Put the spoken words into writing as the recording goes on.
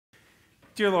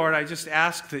Dear Lord, I just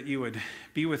ask that you would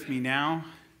be with me now.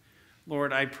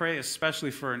 Lord, I pray especially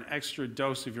for an extra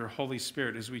dose of your Holy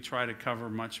Spirit as we try to cover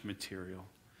much material.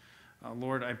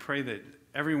 Lord, I pray that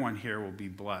everyone here will be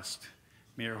blessed.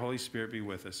 May your Holy Spirit be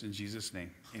with us. In Jesus'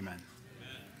 name, amen.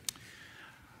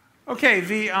 Okay,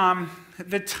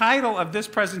 the title of this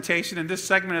presentation and this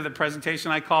segment of the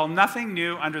presentation I call Nothing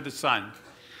New Under the Sun.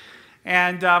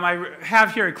 And I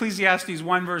have here Ecclesiastes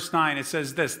 1 verse 9. It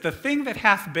says this: "The thing that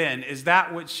hath been is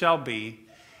that which shall be,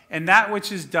 and that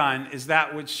which is done is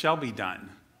that which shall be done.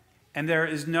 And there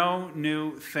is no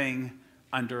new thing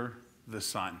under the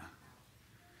sun."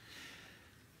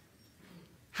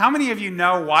 How many of you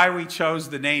know why we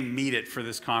chose the name Meet It for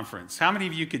this conference? How many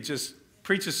of you could just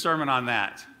preach a sermon on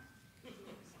that?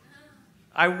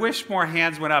 I wish more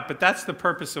hands went up, but that's the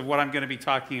purpose of what I'm going to be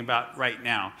talking about right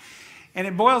now. And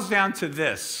it boils down to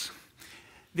this.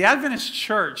 The Adventist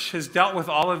Church has dealt with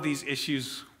all of these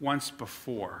issues once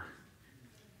before,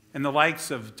 in the likes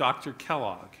of Dr.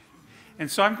 Kellogg. And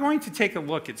so I'm going to take a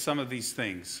look at some of these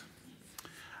things.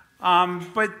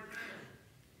 But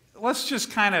let's just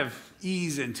kind of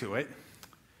ease into it.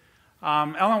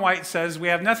 Ellen White says, "We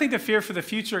have nothing to fear for the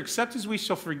future except as we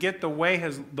shall forget the way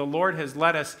the Lord has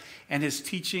led us and his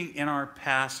teaching in our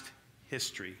past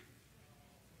history."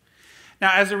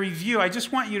 Now, as a review, I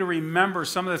just want you to remember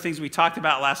some of the things we talked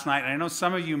about last night. And I know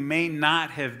some of you may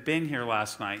not have been here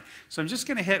last night. So I'm just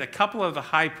going to hit a couple of the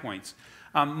high points.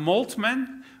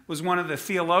 Moltmann was one of the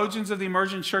theologians of the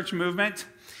emergent church movement.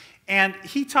 And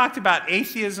he talked about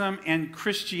atheism and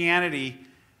Christianity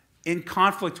in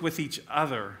conflict with each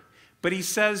other. But he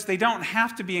says they don't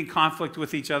have to be in conflict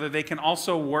with each other. They can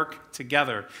also work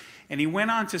together. And he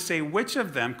went on to say which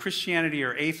of them, Christianity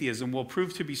or atheism, will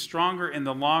prove to be stronger in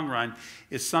the long run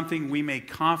is something we may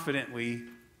confidently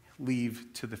leave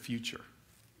to the future.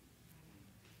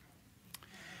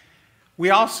 We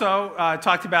also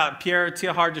talked about Pierre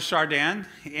Teilhard de Chardin,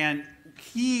 and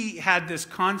he had this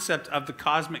concept of the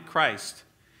cosmic Christ.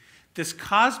 This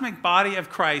cosmic body of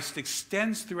Christ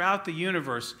extends throughout the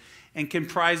universe and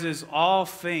comprises all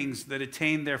things that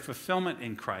attain their fulfillment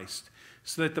in Christ,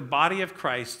 so that the body of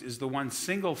Christ is the one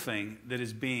single thing that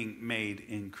is being made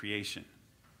in creation.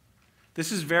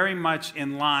 This is very much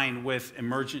in line with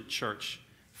emergent church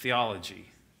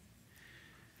theology.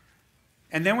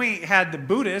 And then we had the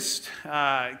Buddhist,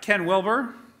 Ken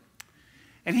Wilber,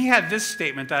 and he had this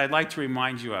statement that I'd like to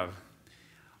remind you of.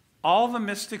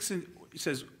 He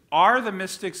says, "Are the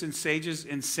mystics and sages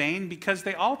insane? Because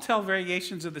they all tell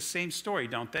variations of the same story,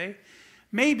 don't they?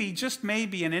 Maybe, just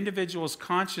maybe, an individual's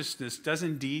consciousness does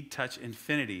indeed touch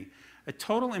infinity, a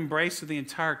total embrace of the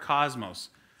entire cosmos,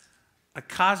 a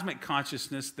cosmic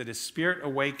consciousness that is spirit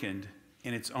awakened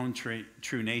in its own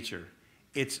true nature.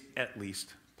 It's at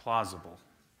least plausible."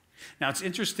 Now, it's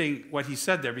interesting what he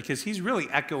said there, because he's really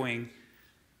echoing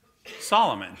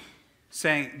Solomon,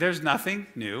 saying there's nothing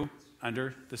new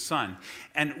under the sun.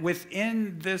 And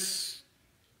within this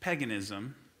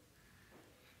paganism,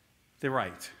 they're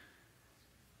right.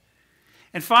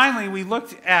 And finally, we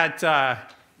looked at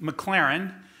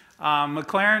McLaren.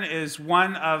 McLaren is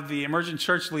one of the emergent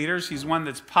church leaders. He's one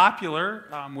that's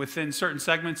popular within certain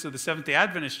segments of the Seventh-day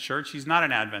Adventist Church. He's not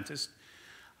an Adventist.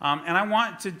 And I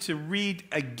wanted to read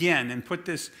again and put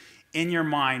this in your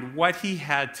mind, what he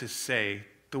had to say.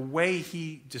 The way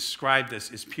he described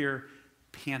this is pure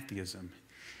pantheism.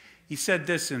 He said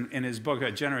this in his book,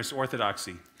 A Generous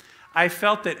Orthodoxy. "I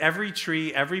felt that every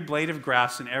tree, every blade of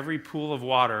grass, and every pool of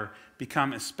water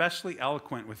become especially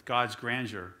eloquent with God's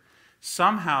grandeur.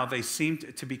 Somehow they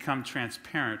seemed to become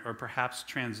transparent, or perhaps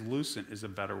translucent is a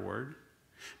better word,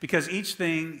 because each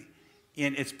thing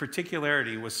in its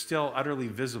particularity was still utterly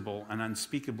visible and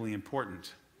unspeakably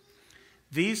important.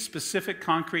 These specific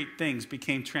concrete things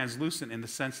became translucent in the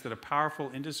sense that a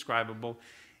powerful, indescribable,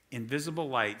 invisible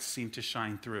light seemed to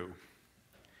shine through.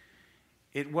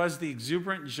 It was the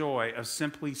exuberant joy of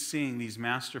simply seeing these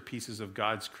masterpieces of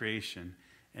God's creation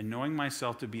and knowing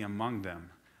myself to be among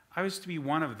them. I was to be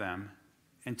one of them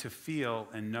and to feel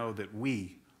and know that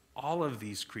we, all of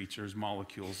these creatures,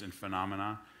 molecules, and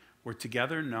phenomena, were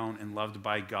together known and loved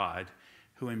by God,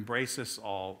 who embraced us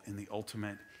all in the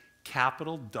ultimate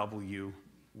capital W,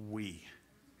 we."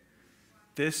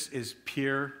 This is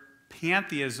pure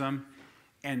pantheism,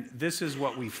 and this is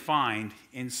what we find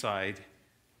inside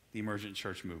the emergent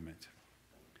church movement.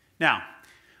 Now,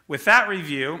 with that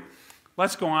review,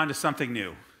 let's go on to something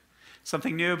new.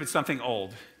 Something new, but something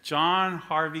old. John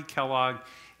Harvey Kellogg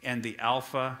and the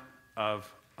Alpha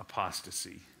of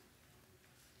Apostasy.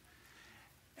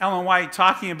 Ellen White,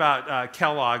 talking about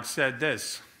Kellogg, said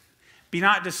this: Be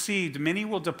not deceived, many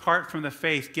will depart from the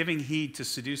faith, giving heed to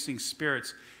seducing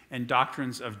spirits and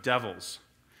doctrines of devils.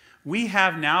 We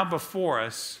have now before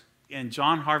us, in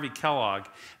John Harvey Kellogg,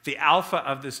 the alpha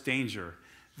of this danger.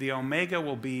 The omega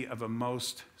will be of a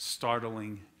most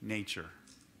startling nature.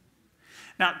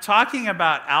 Now, talking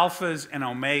about alphas and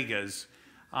omegas,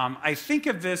 I think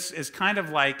of this as kind of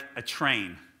like a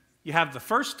train. You have the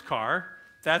first car,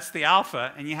 that's the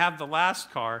alpha, and you have the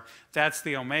last car, that's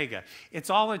the omega. It's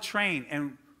all a train,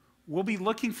 and we'll be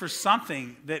looking for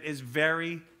something that is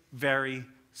very, very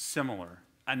similar.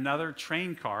 Another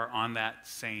train car on that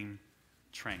same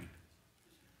train.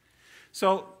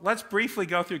 So let's briefly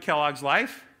go through Kellogg's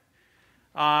life.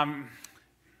 I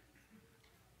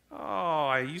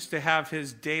used to have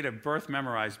his date of birth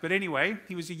memorized. But anyway,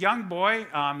 he was a young boy.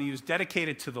 He was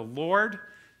dedicated to the Lord.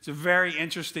 It's a very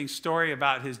interesting story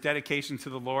about his dedication to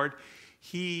the Lord.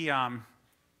 He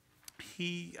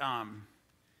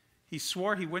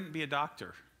swore he wouldn't be a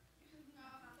doctor.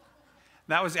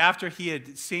 That was after he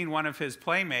had seen one of his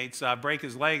playmates break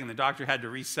his leg, and the doctor had to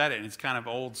reset it. And it's kind of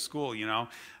old school,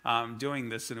 doing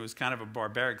this, and it was kind of a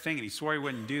barbaric thing. And he swore he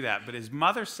wouldn't do that. But his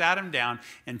mother sat him down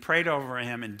and prayed over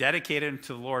him and dedicated him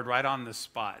to the Lord right on the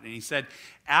spot. And he said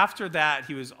after that,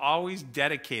 he was always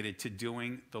dedicated to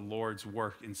doing the Lord's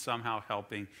work and somehow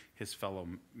helping his fellow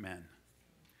men.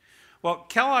 Well,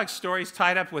 Kellogg's story is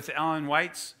tied up with Ellen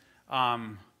White's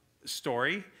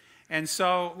story. And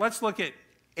so let's look at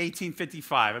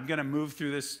 1855. I'm going to move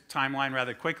through this timeline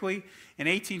rather quickly. In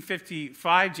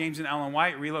 1855, James and Ellen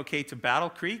White relocate to Battle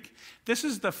Creek. This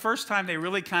is the first time they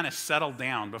really kind of settled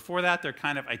down. Before that, they're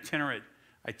kind of itinerant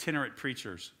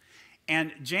preachers.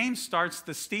 And James starts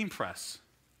the steam press.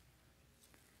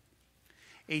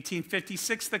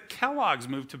 1856, the Kellogg's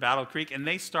move to Battle Creek, and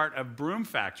they start a broom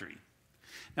factory.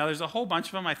 Now, there's a whole bunch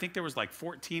of them. I think there was like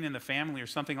 14 in the family or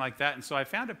something like that. And so I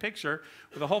found a picture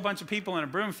with a whole bunch of people in a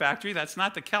broom factory. That's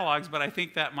not the Kellogg's, but I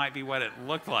think that might be what it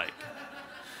looked like.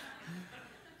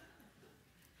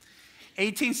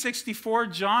 1864,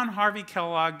 John Harvey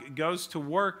Kellogg goes to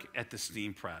work at the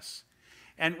steam press.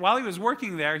 And while he was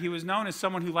working there, he was known as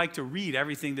someone who liked to read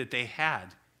everything that they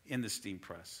had in the steam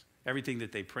press, everything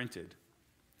that they printed.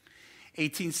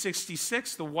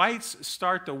 1866, the Whites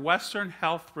start the Western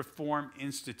Health Reform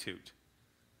Institute.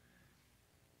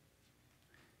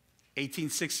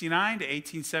 1869 to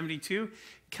 1872,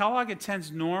 Kellogg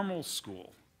attends normal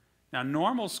school. Now,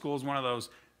 normal school is one of those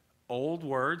old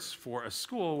words for a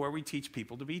school where we teach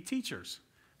people to be teachers.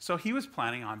 So he was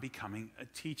planning on becoming a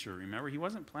teacher. Remember, he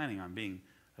wasn't planning on being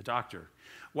a doctor.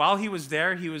 While he was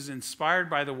there, he was inspired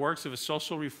by the works of a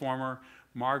social reformer,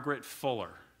 Margaret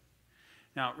Fuller.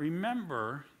 Now,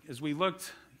 remember, as we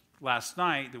looked last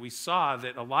night, that we saw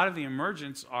that a lot of the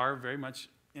emergents are very much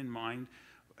in mind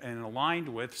and aligned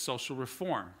with social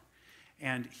reform.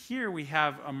 And here we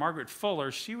have Margaret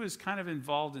Fuller. She was kind of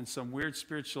involved in some weird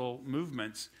spiritual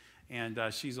movements, and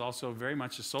she's also very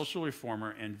much a social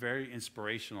reformer and very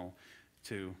inspirational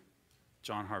to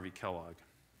John Harvey Kellogg.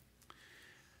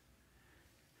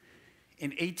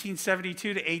 In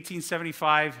 1872 to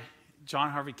 1875,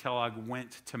 John Harvey Kellogg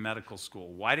went to medical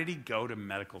school. Why did he go to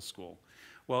medical school?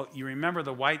 Well, you remember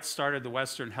the Whites started the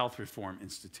Western Health Reform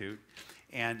Institute,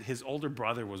 and his older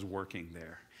brother was working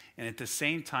there. And at the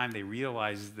same time, they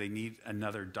realized they need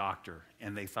another doctor.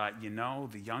 And they thought,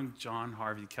 the young John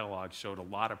Harvey Kellogg showed a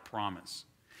lot of promise.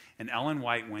 And Ellen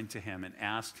White went to him and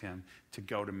asked him to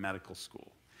go to medical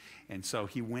school. And so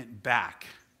he went back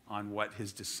on what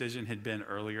his decision had been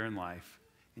earlier in life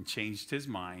and changed his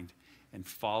mind and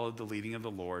followed the leading of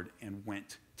the Lord and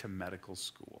went to medical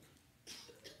school.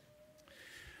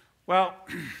 Well,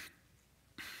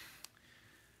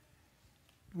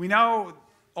 we know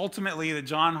ultimately that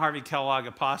John Harvey Kellogg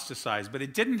apostatized, but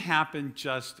it didn't happen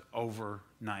just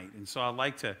overnight. And so I'd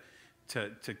like to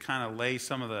kind of lay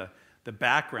some of the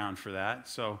background for that.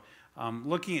 So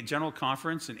looking at General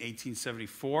Conference in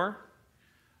 1874,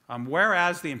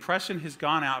 whereas the impression has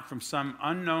gone out from some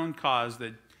unknown cause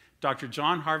that Dr.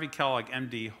 John Harvey Kellogg,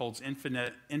 MD, holds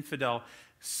infidel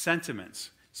sentiments.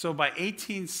 So by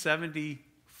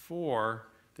 1874,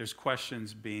 there's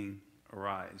questions being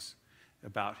arise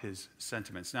about his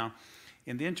sentiments. Now,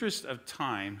 in the interest of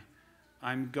time,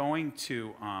 I'm going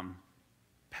to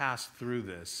pass through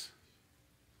this,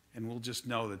 and we'll just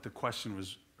know that the question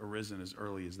was arisen as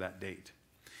early as that date.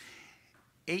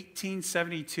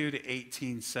 1872 to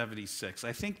 1876.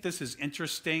 I think this is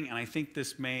interesting, and I think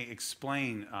this may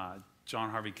explain John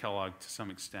Harvey Kellogg to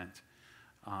some extent,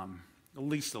 at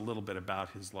least a little bit about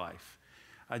his life.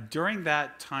 During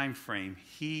that time frame,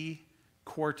 he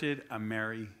courted a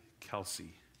Mary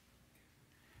Kelsey.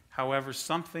 However,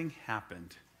 something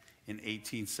happened in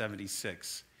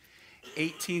 1876.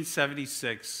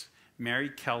 1876, Mary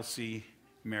Kelsey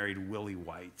married Willie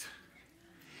White.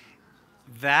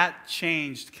 That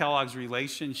changed Kellogg's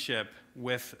relationship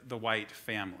with the White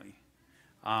family.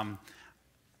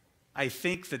 I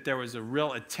think that there was a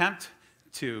real attempt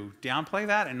to downplay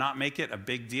that and not make it a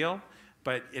big deal,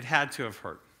 but it had to have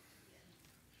hurt.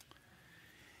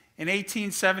 In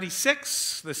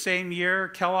 1876, the same year,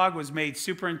 Kellogg was made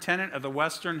superintendent of the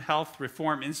Western Health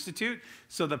Reform Institute.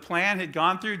 So the plan had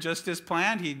gone through just as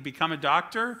planned. He'd become a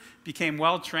doctor, became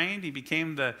well-trained. He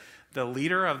became the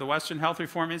leader of the Western Health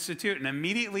Reform Institute, and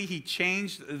immediately he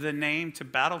changed the name to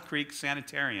Battle Creek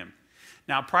Sanitarium.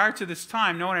 Now, prior to this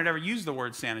time, no one had ever used the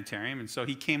word sanitarium, and so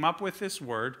he came up with this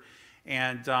word,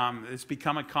 and it's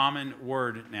become a common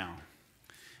word now.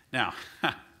 Now,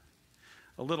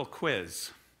 a little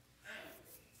quiz.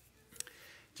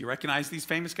 Do you recognize these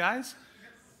famous guys?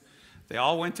 They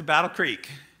all went to Battle Creek.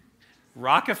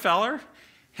 Rockefeller,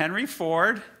 Henry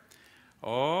Ford,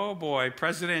 oh boy,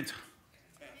 President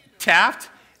Taft,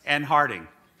 and Harding.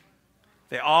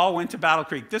 They all went to Battle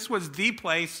Creek. This was the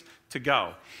place to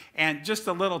go. And just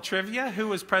a little trivia, who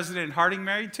was President Harding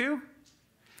married to?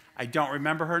 I don't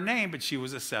remember her name, but she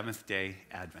was a Seventh-day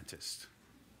Adventist.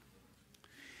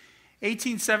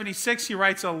 1876, he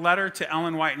writes a letter to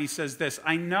Ellen White, and he says this: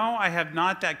 I know I have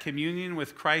not that communion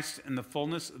with Christ in the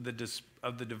fullness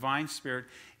of the divine spirit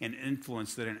and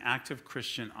influence that an active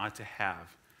Christian ought to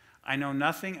have. I know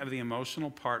nothing of the emotional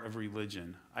part of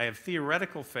religion. I have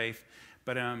theoretical faith,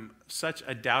 but am such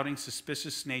a doubting,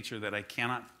 suspicious nature that I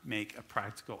cannot make a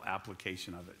practical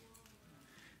application of it.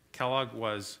 Kellogg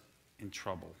was in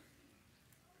trouble.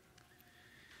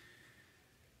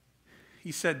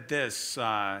 He said this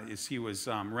as he was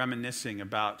reminiscing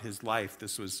about his life.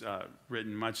 This was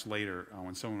written much later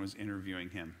when someone was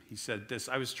interviewing him. He said this: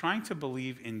 I was trying to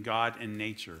believe in God and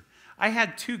nature. I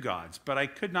had two gods, but I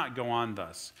could not go on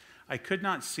thus. I could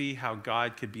not see how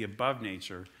God could be above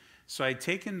nature, so I had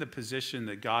taken the position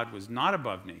that God was not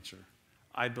above nature.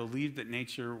 I believed that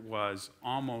nature was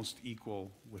almost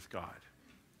equal with God.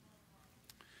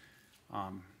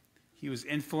 He was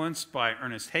influenced by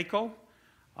Ernest Haeckel.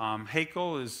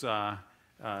 Haeckel is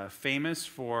famous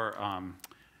for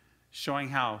showing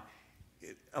how,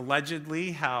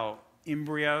 allegedly, how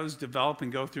embryos develop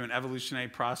and go through an evolutionary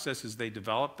process as they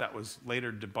develop. That was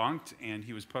later debunked, and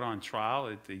he was put on trial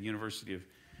at the University of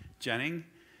Jennings.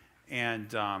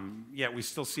 And yet we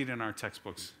still see it in our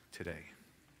textbooks today.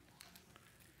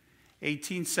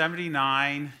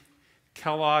 1879,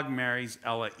 Kellogg marries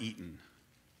Ella Eaton,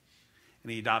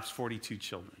 and he adopts 42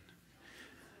 children.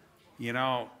 You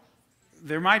know,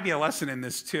 there might be a lesson in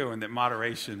this too, and that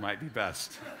moderation might be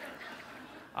best.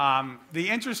 The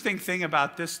interesting thing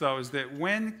about this, though, is that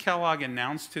when Kellogg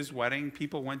announced his wedding,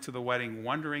 people went to the wedding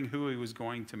wondering who he was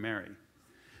going to marry.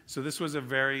 So this was a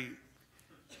very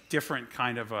different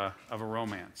kind of a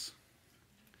romance.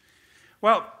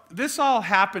 Well, this all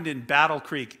happened in Battle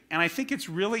Creek, and I think it's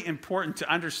really important to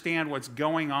understand what's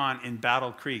going on in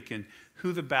Battle Creek and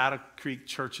who the Battle Creek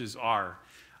churches are.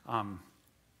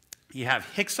 You have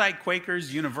Hicksite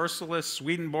Quakers, Universalists,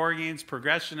 Swedenborgians,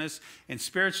 Progressionists, and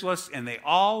Spiritualists, and they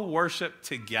all worship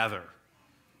together.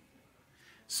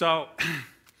 So,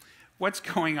 what's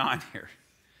going on here?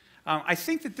 I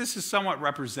think that this is somewhat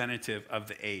representative of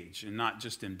the age, and not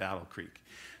just in Battle Creek.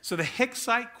 So the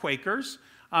Hicksite Quakers,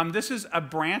 this is a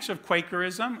branch of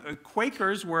Quakerism.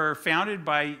 Quakers were founded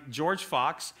by George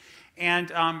Fox,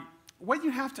 and what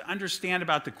you have to understand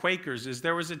about the Quakers is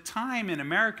there was a time in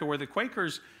America where the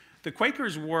Quakers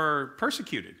were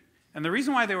persecuted. And the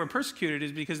reason why they were persecuted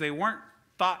is because they weren't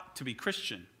thought to be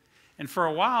Christian. And for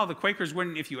a while, the Quakers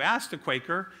wouldn't, if you asked a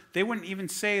Quaker, they wouldn't even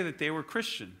say that they were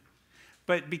Christian.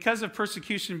 But because of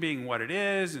persecution being what it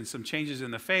is and some changes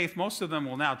in the faith, most of them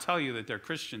will now tell you that they're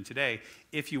Christian today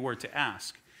if you were to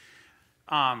ask.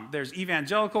 There's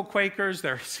evangelical Quakers,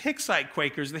 there's Hicksite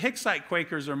Quakers. The Hicksite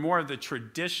Quakers are more of the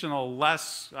traditional,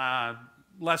 less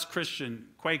Christian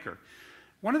Quaker.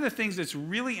 One of the things that's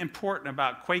really important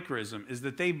about Quakerism is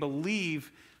that they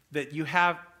believe that you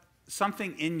have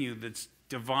something in you that's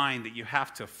divine that you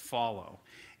have to follow.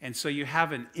 And so you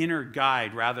have an inner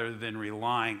guide rather than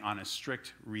relying on a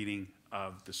strict reading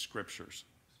of the scriptures.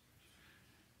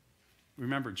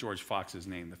 Remember George Fox's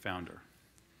name, the founder.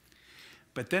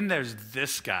 But then there's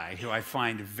this guy who I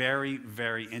find very,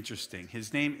 very interesting.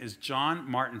 His name is John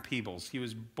Martin Peebles. He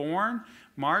was born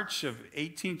March of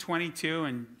 1822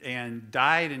 and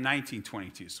died in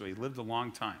 1922, so he lived a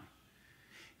long time.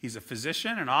 He's a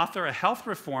physician, an author, a health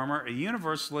reformer, a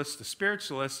universalist, a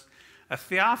spiritualist, a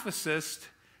theosophist,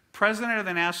 president of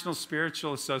the National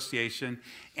Spiritual Association,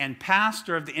 and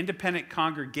pastor of the Independent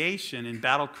Congregation in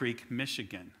Battle Creek,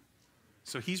 Michigan.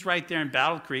 So he's right there in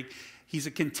Battle Creek. He's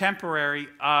a contemporary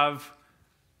of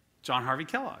John Harvey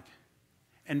Kellogg.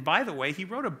 And by the way, he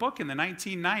wrote a book in the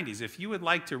 1990s. If you would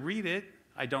like to read it,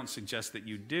 I don't suggest that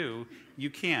you do, you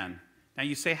can. Now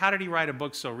you say, how did he write a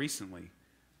book so recently?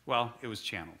 Well, it was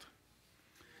channeled.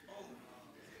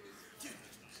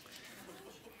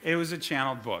 It was a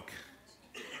channeled book.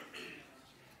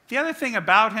 The other thing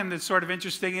about him that's sort of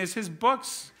interesting is his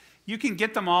books, you can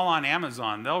get them all on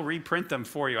Amazon. They'll reprint them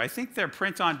for you. I think they're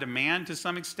print on demand to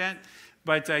some extent,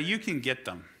 but you can get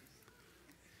them.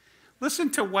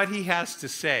 Listen to what he has to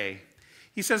say.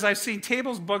 He says, I've seen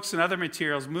tables, books, and other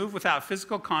materials move without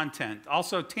physical content.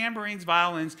 Also, tambourines,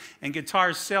 violins, and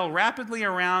guitars sail rapidly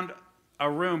around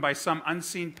a room by some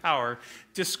unseen power,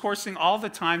 discoursing all the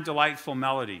time delightful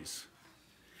melodies.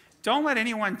 Don't let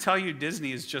anyone tell you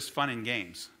Disney is just fun and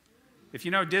games. If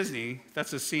you know Disney,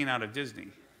 that's a scene out of Disney.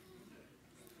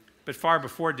 But far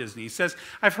before Disney. He says,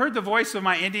 I've heard the voice of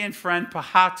my Indian friend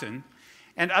Powhatan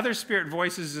and other spirit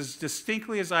voices as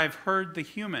distinctly as I've heard the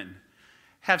human.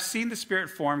 Have seen the spirit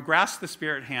form, grasped the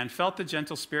spirit hand, felt the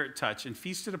gentle spirit touch, and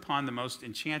feasted upon the most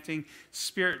enchanting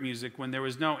spirit music when there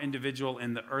was no individual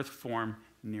in the earth form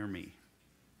near me.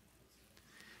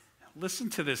 Listen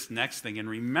to this next thing, and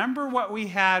remember what we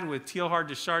had with Teilhard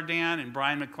de Chardin and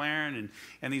Brian McLaren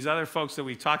and these other folks that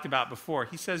we've talked about before.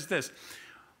 He says this.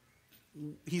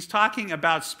 He's talking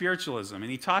about spiritualism, and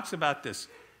he talks about this.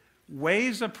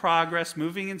 Waves of progress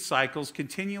moving in cycles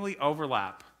continually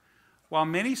overlap. While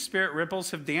many spirit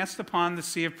ripples have danced upon the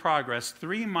sea of progress,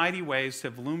 three mighty waves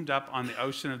have loomed up on the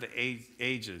ocean of the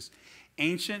ages: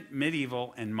 ancient,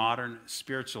 medieval, and modern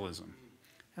spiritualism.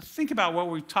 Now think about what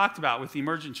we've talked about with the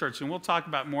emergent church, and we'll talk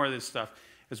about more of this stuff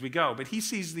as we go. But he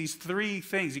sees these three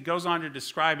things. He goes on to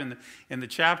describe in the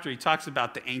chapter, he talks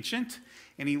about the ancient,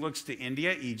 and he looks to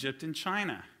India, Egypt, and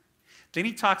China. Then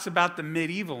he talks about the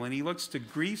medieval, and he looks to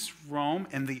Greece, Rome,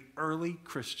 and the early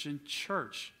Christian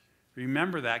church.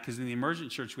 Remember that, because in the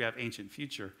emergent church we have ancient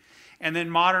future. And then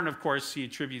modern, of course, he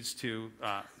attributes to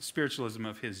spiritualism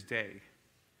of his day.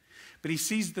 But he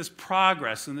sees this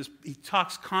progress, and he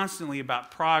talks constantly about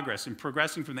progress and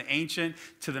progressing from the ancient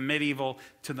to the medieval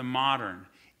to the modern.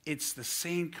 It's the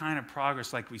same kind of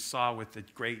progress like we saw with the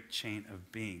great chain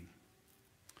of being.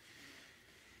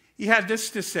 He had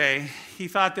this to say. He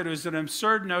thought that it was an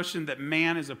absurd notion that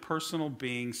man is a personal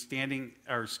being standing,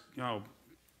 or, I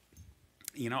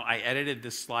edited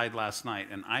this slide last night,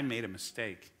 and I made a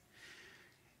mistake.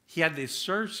 He had this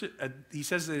he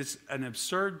says that it's an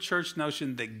absurd church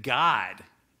notion that God,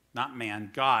 not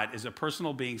man, God, is a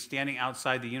personal being standing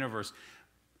outside the universe.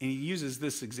 And he uses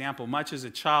this example, much as a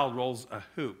child rolls a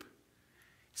hoop.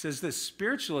 He says this: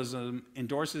 spiritualism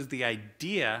endorses the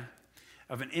idea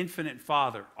of an infinite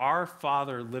Father, our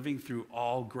Father living through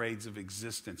all grades of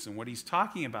existence. And what he's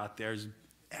talking about there is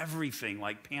everything,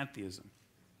 like pantheism.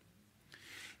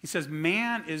 He says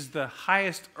man is the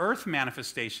highest earth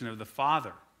manifestation of the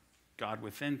Father. God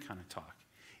within kind of talk.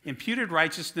 Imputed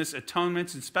righteousness,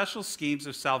 atonements, and special schemes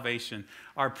of salvation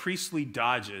are priestly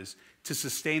dodges to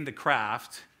sustain the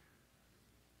craft.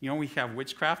 We have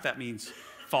witchcraft. That means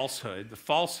falsehood, the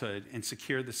falsehood, and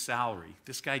secure the salary.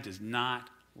 This guy does not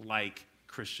like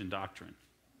Christian doctrine.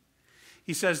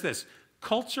 He says this: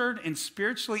 cultured and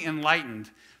spiritually enlightened,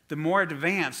 the more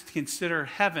advanced consider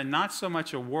heaven not so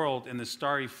much a world in the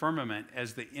starry firmament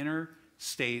as the inner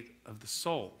state of the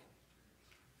soul.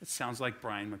 It sounds like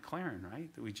Brian McLaren,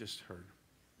 right, that we just heard.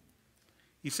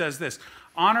 He says this: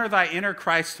 honor thy inner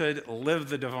Christhood, live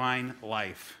the divine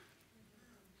life.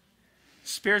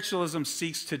 Spiritualism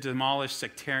seeks to demolish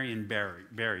sectarian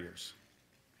barriers.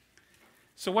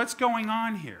 So what's going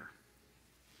on here?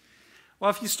 Well,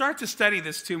 if you start to study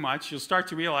this too much, you'll start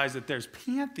to realize that there's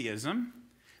pantheism.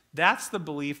 That's the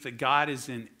belief that God is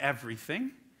in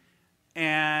everything.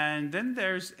 And then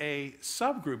there's a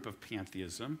subgroup of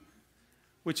pantheism,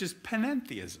 which is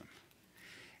panentheism.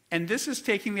 And this is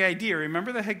taking the idea,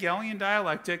 remember the Hegelian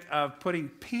dialectic of putting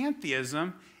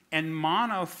pantheism and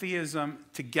monotheism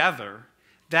together.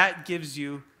 That gives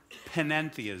you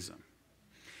panentheism.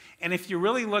 And if you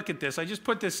really look at this, I just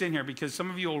put this in here because some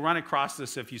of you will run across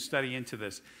this if you study into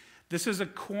this. This is a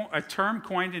term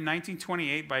coined in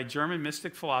 1928 by a German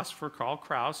mystic philosopher Karl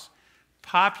Kraus,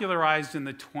 popularized in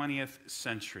the 20th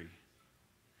century.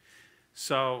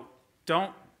 So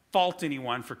don't fault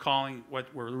anyone for calling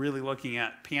what we're really looking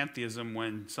at pantheism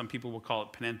when some people will call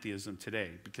it panentheism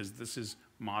today, because this is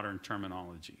modern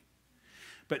terminology.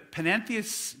 But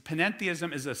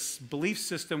panentheism is a belief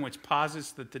system which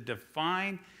posits that the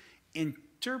divine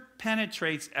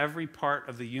interpenetrates every part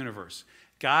of the universe.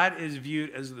 God is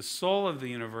viewed as the soul of the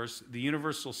universe, the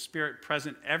universal spirit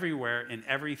present everywhere in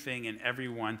everything and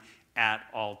everyone at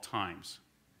all times.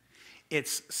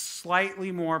 It's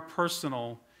slightly more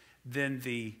personal than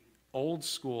the old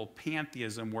school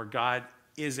pantheism where God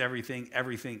is everything,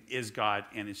 everything is God,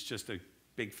 and it's just a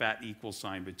big fat equal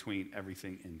sign between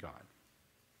everything and God.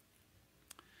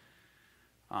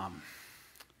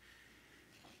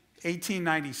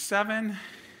 1897,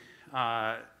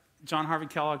 John Harvey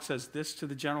Kellogg says this to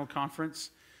the General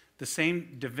Conference: the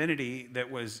same divinity that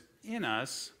was in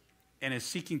us and is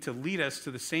seeking to lead us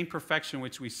to the same perfection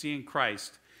which we see in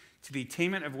Christ, to the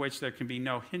attainment of which there can be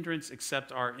no hindrance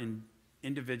except our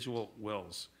individual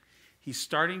wills. He's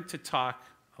starting to talk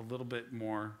a little bit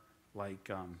more like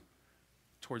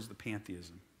towards the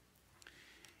pantheism.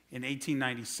 In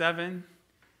 1897,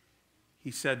 he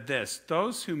said this: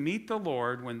 those who meet the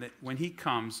Lord when he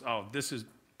comes, this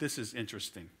is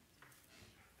interesting.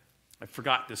 I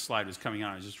forgot this slide was coming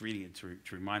on. I was just reading it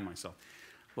to remind myself.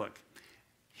 Look,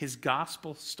 his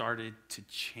gospel started to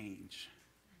change.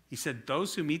 He said,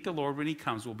 those who meet the Lord when he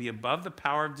comes will be above the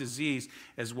power of disease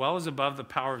as well as above the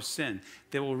power of sin.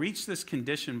 They will reach this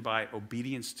condition by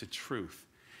obedience to truth.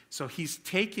 So he's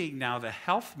taking now the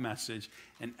health message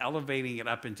and elevating it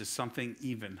up into something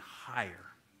even higher.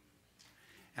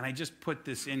 And I just put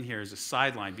this in here as a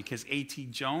sideline because A.T.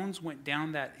 Jones went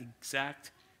down that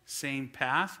exact same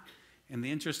path. In the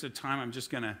interest of time, I'm just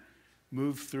going to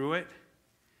move through it.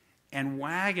 And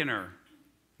Wagner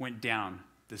went down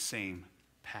the same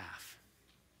path.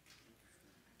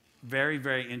 Very,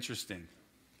 very interesting.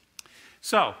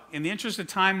 So, in the interest of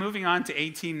time, moving on to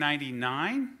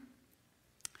 1899,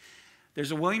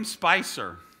 there's a William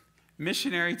Spicer,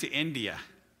 missionary to India.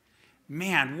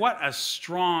 Man, what a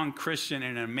strong Christian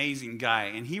and an amazing guy.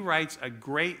 And he writes a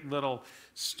great little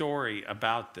story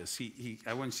about this.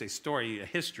 I wouldn't say story, a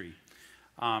history.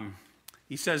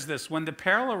 He says this: when the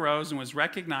peril arose and was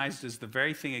recognized as the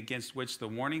very thing against which the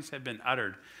warnings had been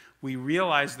uttered, we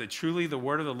realized that truly the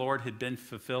word of the Lord had been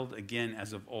fulfilled again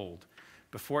as of old.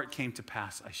 Before it came to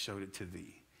pass, I showed it to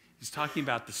thee. He's talking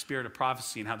about the spirit of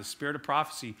prophecy and how the spirit of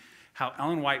prophecy, how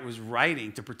Ellen White was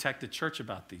writing to protect the church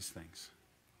about these things.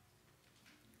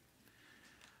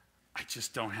 I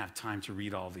just don't have time to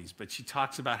read all these, but she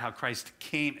talks about how Christ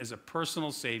came as a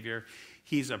personal Savior.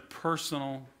 He's a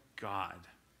personal God.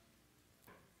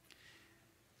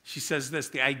 She says this: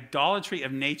 the idolatry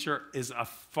of nature is a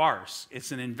farce.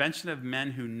 It's an invention of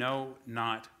men who know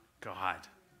not God.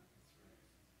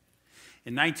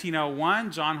 In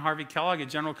 1901, John Harvey Kellogg at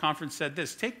General Conference said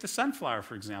this: take the sunflower,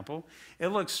 for example. It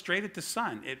looks straight at the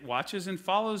sun. It watches and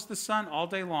follows the sun all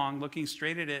day long, looking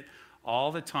straight at it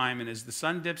all the time. And as the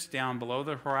sun dips down below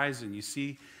the horizon, you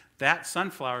see that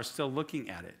sunflower still looking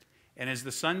at it. And as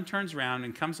the sun turns around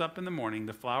and comes up in the morning,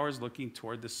 the flower is looking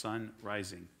toward the sun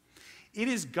rising. It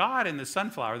is God in the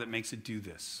sunflower that makes it do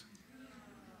this.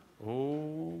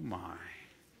 Oh my.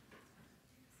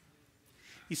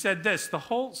 He said this: the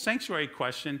whole sanctuary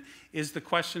question is the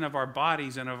question of our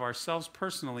bodies and of ourselves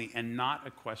personally, and not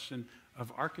a question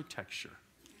of architecture.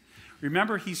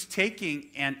 Remember, he's taking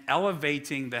and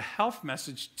elevating the health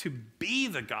message to be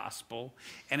the gospel,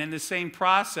 and in the same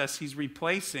process, he's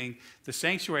replacing the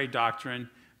sanctuary doctrine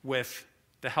with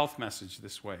the health message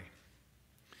this way.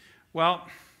 Well,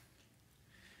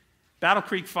 Battle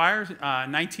Creek Fire,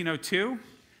 1902,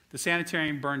 the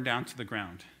sanitarium burned down to the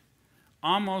ground.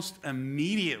 Almost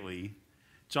immediately,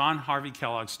 John Harvey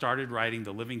Kellogg started writing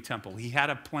The Living Temple. He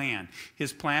had a plan.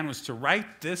 His plan was to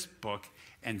write this book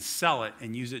and sell it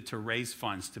and use it to raise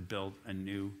funds to build a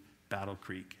new Battle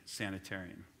Creek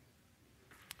sanitarium.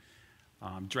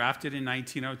 Drafted in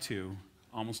 1902,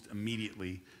 almost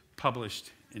immediately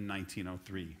published in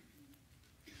 1903.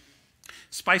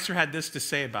 Spicer had this to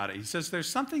say about it. He says, there's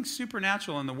something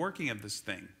supernatural in the working of this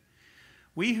thing.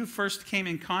 We who first came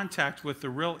in contact with the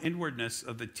real inwardness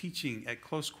of the teaching at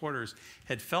close quarters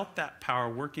had felt that power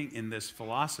working in this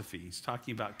philosophy. He's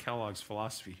talking about Kellogg's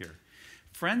philosophy here.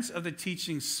 Friends of the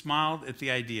teaching smiled at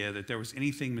the idea that there was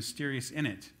anything mysterious in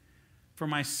it. For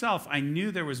myself, I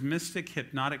knew there was mystic,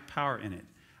 hypnotic power in it.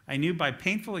 I knew by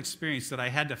painful experience that I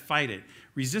had to fight it,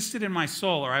 resist it in my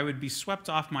soul, or I would be swept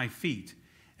off my feet.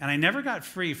 And I never got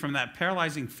free from that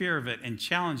paralyzing fear of it and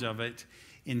challenge of it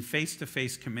in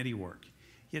face-to-face committee work.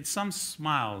 Yet some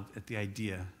smiled at the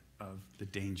idea of the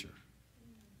danger.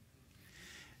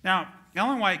 Now,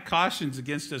 Ellen White cautions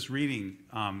against us reading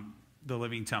The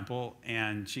Living Temple,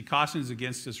 and she cautions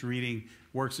against us reading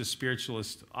works of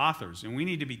spiritualist authors. And we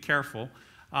need to be careful.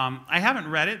 I haven't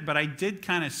read it, but I did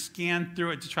kind of scan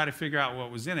through it to try to figure out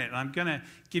what was in it. And I'm going to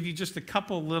give you just a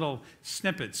couple little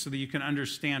snippets so that you can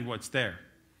understand what's there.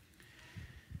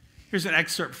 Here's an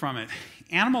excerpt from it.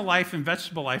 Animal life and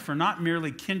vegetable life are not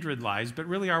merely kindred lives, but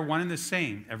really are one and the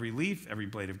same. Every leaf, every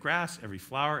blade of grass, every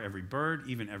flower, every bird,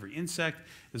 even every insect,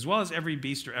 as well as every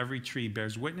beast or every tree,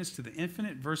 bears witness to the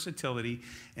infinite versatility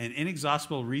and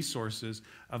inexhaustible resources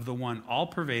of the one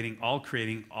all-pervading,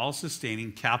 all-creating,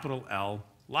 all-sustaining, capital L,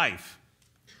 life.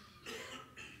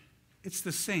 It's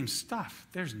the same stuff.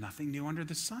 There's nothing new under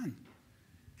the sun.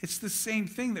 It's the same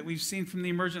thing that we've seen from the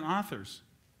emergent authors.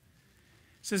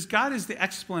 It says God is the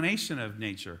explanation of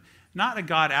nature, not a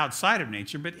God outside of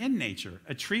nature, but in nature,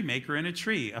 a tree maker in a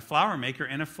tree, a flower maker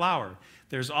in a flower.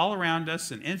 There's all around us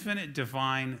an infinite,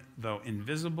 divine, though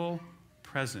invisible,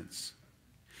 presence.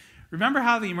 Remember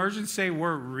how the emergents say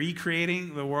we're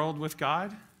recreating the world with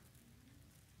God?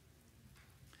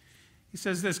 He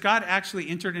says this, God actually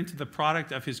entered into the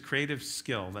product of his creative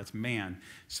skill, that's man,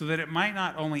 so that it might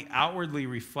not only outwardly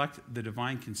reflect the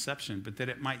divine conception, but that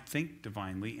it might think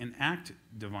divinely and act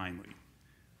divinely.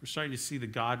 We're starting to see the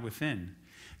God within.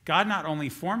 God not only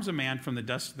forms a man from the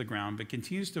dust of the ground, but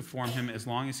continues to form him as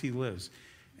long as he lives.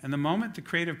 And the moment the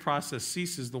creative process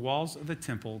ceases, the walls of the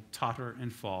temple totter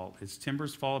and fall, its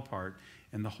timbers fall apart,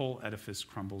 and the whole edifice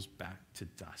crumbles back to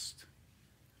dust.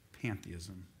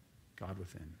 Pantheism, God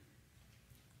within.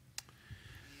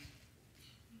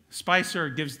 Spicer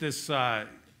gives this account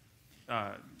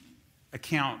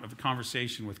of a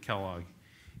conversation with Kellogg.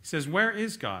 He says, "Where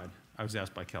is God?" I was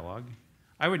asked by Kellogg.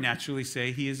 I would naturally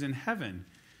say he is in heaven.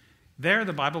 There,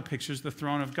 the Bible pictures the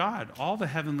throne of God, all the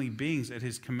heavenly beings at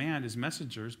his command as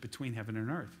messengers between heaven and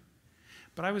earth.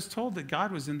 But I was told that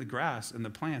God was in the grass and the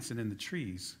plants and in the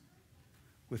trees,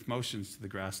 with motions to the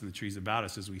grass and the trees about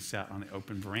us as we sat on the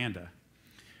open veranda.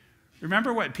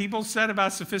 Remember what people said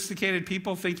about sophisticated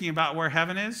people thinking about where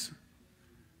heaven is?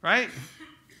 Right?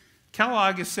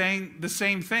 Kellogg is saying the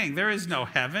same thing. There is no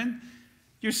heaven.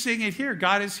 You're seeing it here.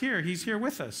 God is here. He's here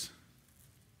with us.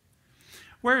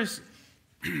 Where is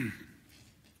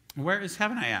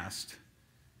heaven, I asked.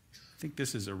 I think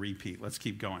this is a repeat. Let's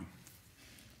keep going.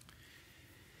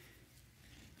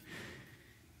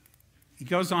 He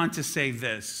goes on to say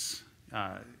this.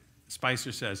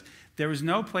 Spicer says, "There is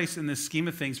no place in this scheme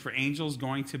of things for angels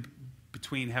going to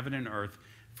between heaven and earth,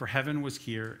 for heaven was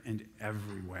here and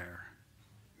everywhere."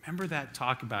 Remember that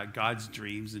talk about God's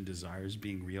dreams and desires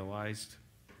being realized?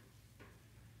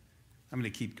 I'm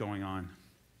going to keep going on.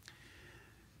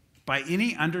 By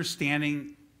any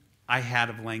understanding I had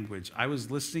of language, I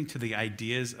was listening to the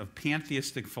ideas of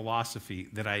pantheistic philosophy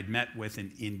that I had met with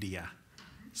in India.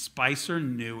 Spicer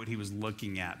knew what he was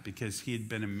looking at because he had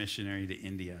been a missionary to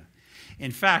India.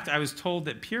 In fact, I was told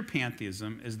that pure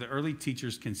pantheism, as the early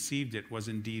teachers conceived it, was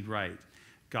indeed right.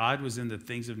 God was in the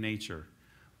things of nature.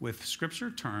 With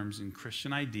scripture terms and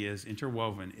Christian ideas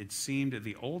interwoven, it seemed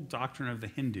the old doctrine of the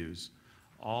Hindus,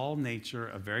 all nature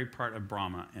a very part of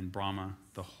Brahma, and Brahma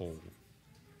the whole.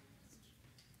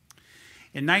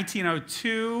 In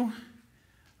 1902,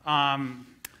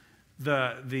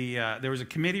 there was a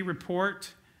committee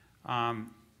report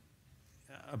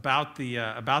about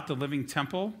the living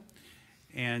temple.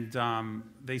 And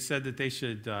they said that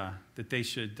they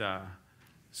should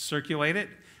circulate it.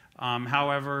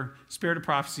 However, Spirit of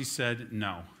Prophecy said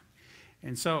no.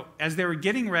 And so, as they were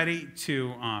getting ready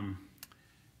to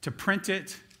print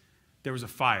it, there was a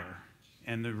fire,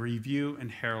 and the Review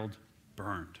and Herald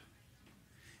burned.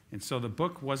 And so the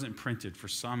book wasn't printed for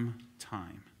some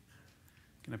time.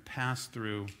 I'm going to pass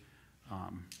through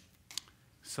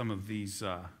some of these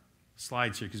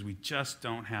slides here because we just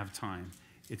don't have time.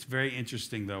 It's very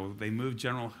interesting, though. They moved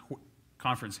General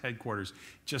Conference headquarters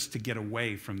just to get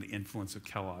away from the influence of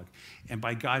Kellogg. And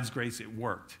by God's grace, it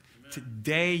worked. Amen.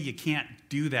 Today, you can't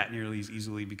do that nearly as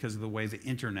easily because of the way the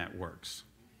internet works.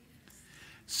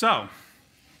 So,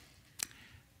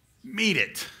 meet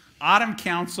it. Autumn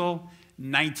Council,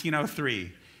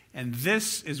 1903. And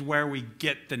this is where we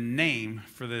get the name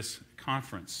for this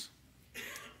conference.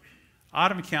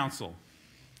 Autumn Council.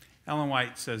 Ellen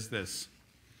White says this.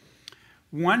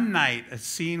 "One night, a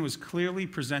scene was clearly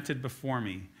presented before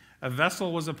me. A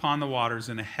vessel was upon the waters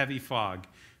in a heavy fog.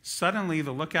 Suddenly,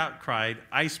 the lookout cried,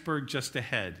 'Iceberg just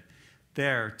ahead.'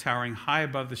 There, towering high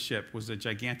above the ship, was a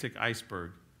gigantic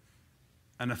iceberg.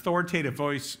 An authoritative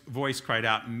voice cried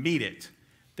out, 'Meet it.'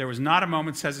 There was not a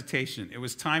moment's hesitation. It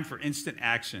was time for instant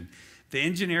action. The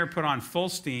engineer put on full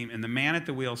steam, and the man at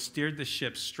the wheel steered the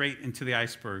ship straight into the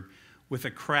iceberg. With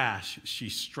a crash, she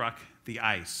struck the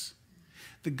ice.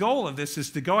 The goal of this is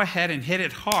to go ahead and hit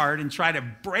it hard and try to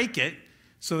break it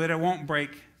so that it won't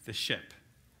break the ship.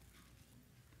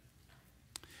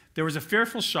 There was a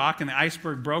fearful shock, and the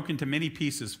iceberg broke into many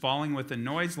pieces, falling with a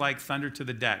noise like thunder to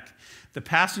the deck. The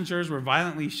passengers were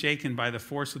violently shaken by the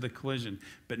force of the collision,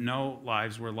 but no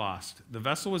lives were lost. The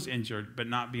vessel was injured, but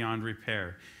not beyond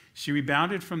repair. She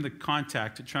rebounded from the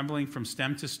contact, trembling from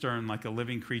stem to stern like a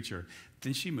living creature.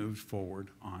 Then she moved forward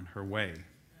on her way.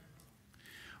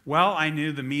 Well, I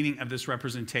knew the meaning of this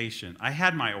representation. I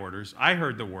had my orders. I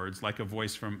heard the words like a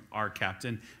voice from our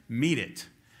captain, "Meet it."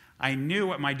 I knew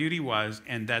what my duty was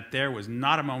and that there was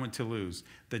not a moment to lose.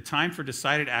 The time for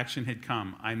decided action had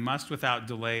come. I must, without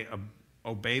delay,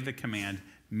 obey the command,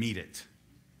 "Meet it."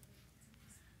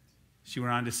 She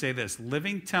went on to say this: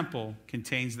 Living Temple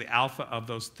contains the alpha of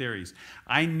those theories.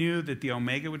 I knew that the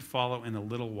omega would follow in a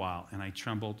little while, and I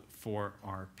trembled for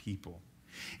our people.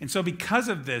 And so because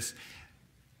of this,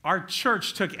 our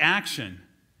church took action,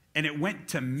 and it went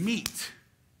to meet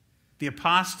the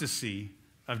apostasy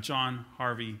of John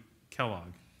Harvey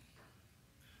Kellogg.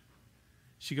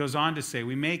 She goes on to say,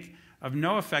 we make of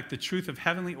no effect the truth of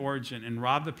heavenly origin and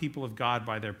rob the people of God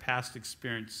by their past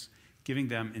experience, giving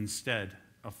them instead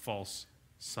a false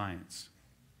science.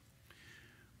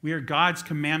 We are God's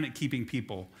commandment-keeping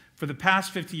people. For the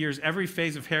past 50 years, every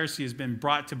phase of heresy has been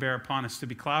brought to bear upon us to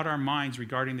becloud our minds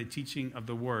regarding the teaching of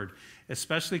the Word,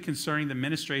 especially concerning the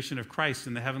ministration of Christ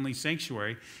in the heavenly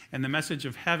sanctuary and the message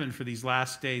of heaven for these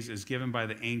last days as given by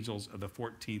the angels of the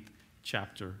 14th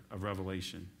chapter of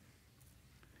Revelation.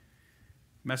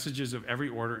 Messages of every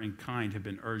order and kind have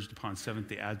been urged upon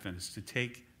Seventh-day Adventists to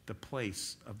take the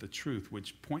place of the truth,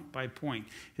 which point by point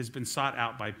has been sought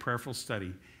out by prayerful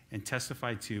study and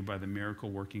testified to by the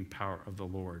miracle-working power of the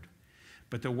Lord.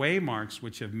 But the waymarks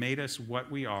which have made us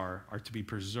what we are to be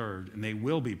preserved, and they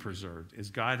will be preserved, as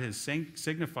God has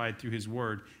signified through his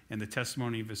word and the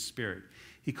testimony of his Spirit.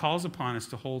 He calls upon us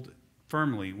to hold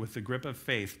firmly with the grip of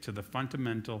faith to the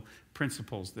fundamental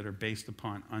principles that are based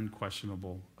upon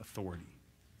unquestionable authority.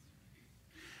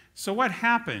 So what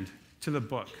happened to the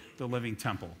book, The Living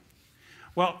Temple?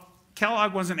 Well,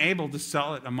 Kellogg wasn't able to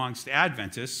sell it amongst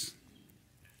Adventists.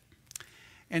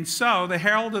 And so the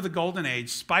herald of the golden age,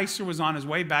 Spicer, was on his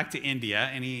way back to India,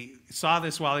 and he saw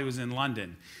this while he was in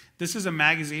London. This is a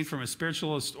magazine from a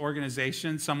spiritualist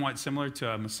organization, somewhat similar to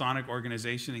a Masonic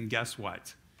organization, and guess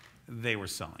what? They were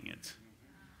selling it.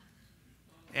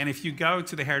 And if you go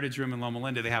to the Heritage Room in Loma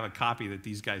Linda, they have a copy that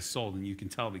these guys sold, and you can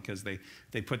tell because they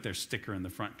put their sticker in the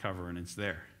front cover, and it's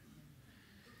there.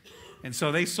 And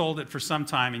so they sold it for some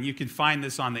time, and you can find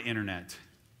this on the internet.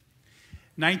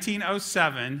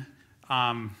 1907,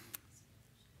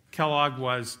 Kellogg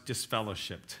was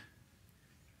disfellowshipped.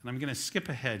 And I'm going to skip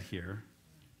ahead here.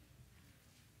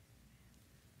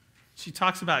 She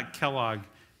talks about Kellogg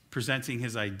presenting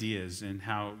his ideas and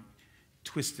how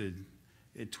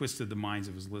it twisted the minds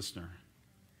of his listener.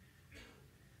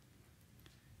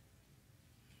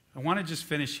 I want to just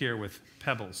finish here with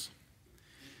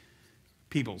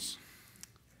Peebles.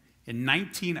 In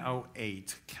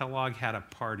 1908, Kellogg had a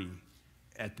party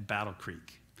at the Battle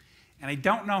Creek. And I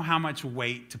don't know how much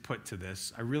weight to put to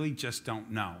this. I really just don't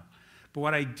know. But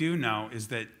what I do know is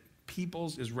that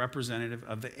Peebles is representative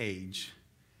of the age,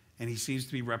 and he seems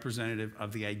to be representative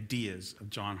of the ideas of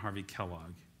John Harvey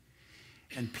Kellogg.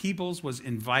 And Peebles was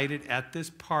invited at this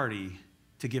party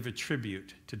to give a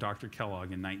tribute to Dr.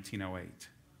 Kellogg in 1908.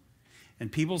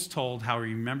 And Peebles told how he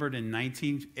remembered in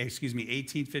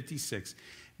 1856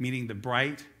 meeting the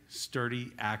bright,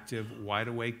 sturdy, active,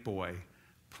 wide-awake boy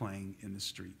playing in the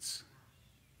streets.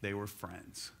 They were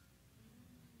friends.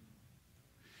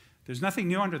 There's nothing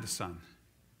new under the sun.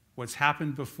 What's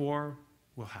happened before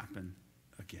will happen